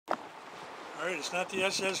Alright, it's not the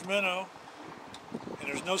SS Minnow, and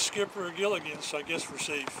there's no skipper or Gilligan, so I guess we're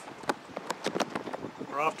safe.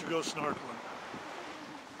 We're off to go snorkeling.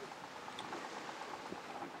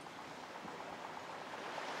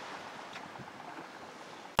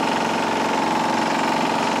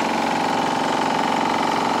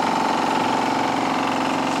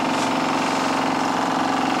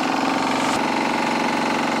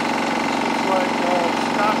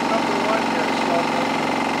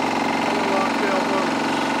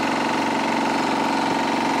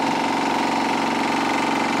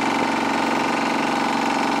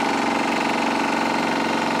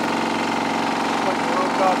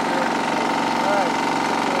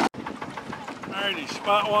 Alrighty,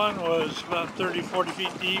 spot one was about 30-40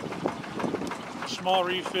 feet deep. Small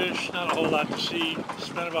reef fish, not a whole lot to see.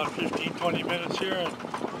 Spent about 15-20 minutes here, and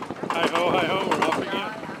hi-ho, we're off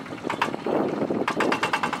again.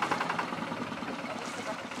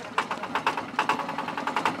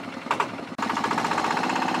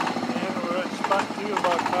 And we're at spot two,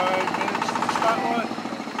 about 5 minutes from spot one.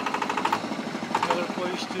 Another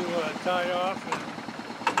place to tie off and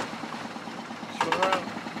swim around.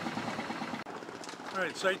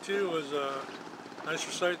 Alright, site two was a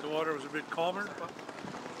nicer site. The water was a bit calmer.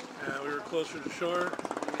 We were closer to shore.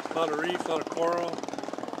 A lot of reef, a lot of coral,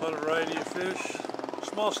 a lot of variety of fish.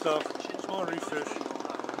 Small stuff, small reef fish,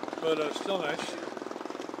 but still nice.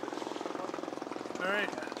 Alright,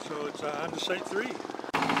 so it's on to site three.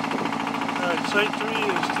 Alright, site three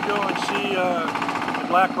is to go and see the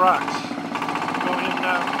black rocks. Going in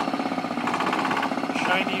now.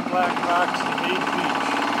 Shiny black rocks that made beach.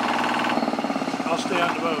 I'll stay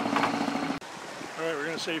on the boat. Alright, we're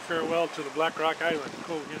going to say farewell to the Black Rock Island.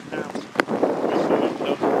 Go get down.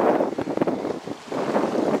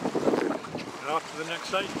 And off to the next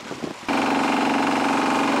site. Looks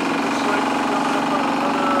like we're coming up on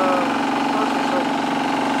another snorkel site.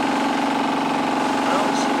 I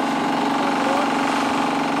only see a few people in the water.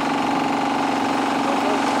 No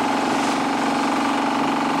boats.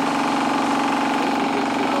 Maybe we get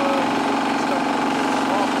to get stuff in here.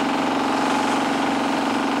 Small fish.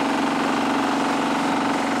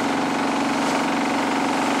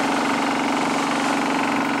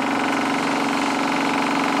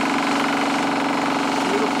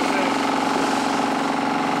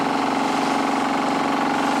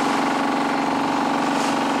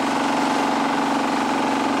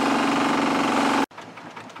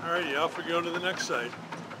 Alrighty, off we go to the next site.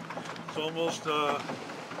 It's almost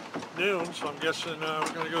noon, so I'm guessing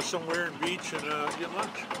we're going to go somewhere and beach and get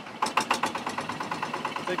lunch.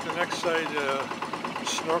 I think the next site is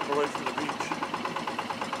snorkel right from the beach.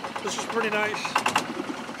 This is pretty nice.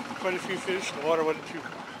 Quite a few fish. The water wasn't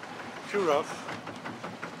too rough.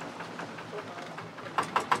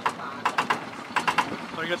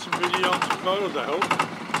 I got some video and some photos, I hope.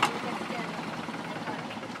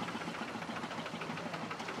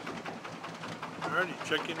 Alrighty,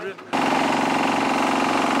 check in written.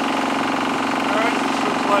 Alright, this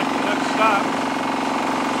looks like the next stop.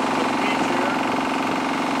 The beach here.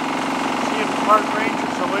 See if the park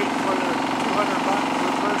rangers are waiting for their 200 baht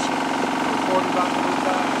per person or 40 baht per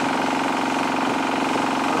guy.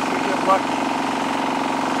 Or if we get lucky,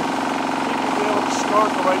 I think we'll be able to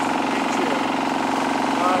snorkel right from the beach here.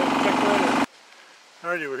 Alright, check later.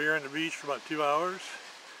 Alrighty, we're here on the beach for about 2 hours.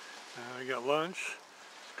 We got lunch.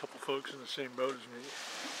 A couple folks in the same boat as me.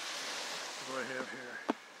 What do I have here?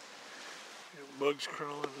 Got bugs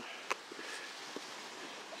crawling.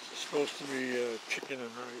 This is supposed to be chicken and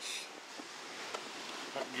rice.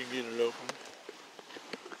 I can get it open.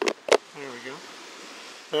 There we go.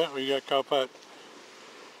 Yeah, we got cow pot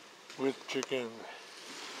with chicken.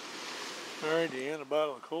 Alrighty, and a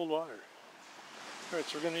bottle of cold water. Alright,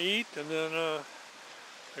 so we're going to eat, and then I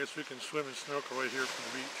guess we can swim and snorkel right here from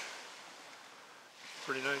the beach.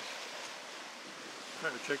 Pretty nice.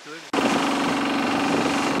 Alright, we'll check you later.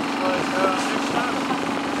 Next time.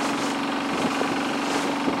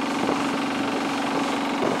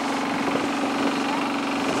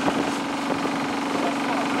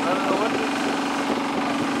 I don't know what this is.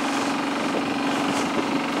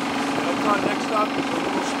 I thought next stop is a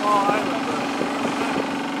little small island, but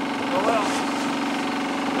oh well.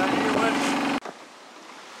 Not here wedding.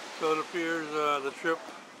 So it appears the trip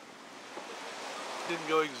didn't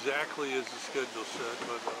go exactly as the schedule said,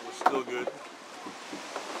 but it was still good.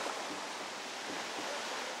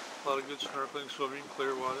 A lot of good snorkeling, swimming,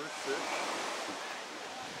 clear waters, fish.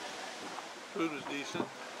 Food was decent.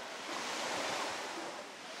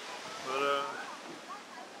 But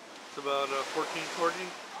it's about 14:40,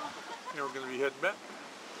 and we're going to be heading back.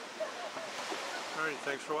 Alright,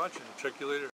 thanks for watching. Check you later.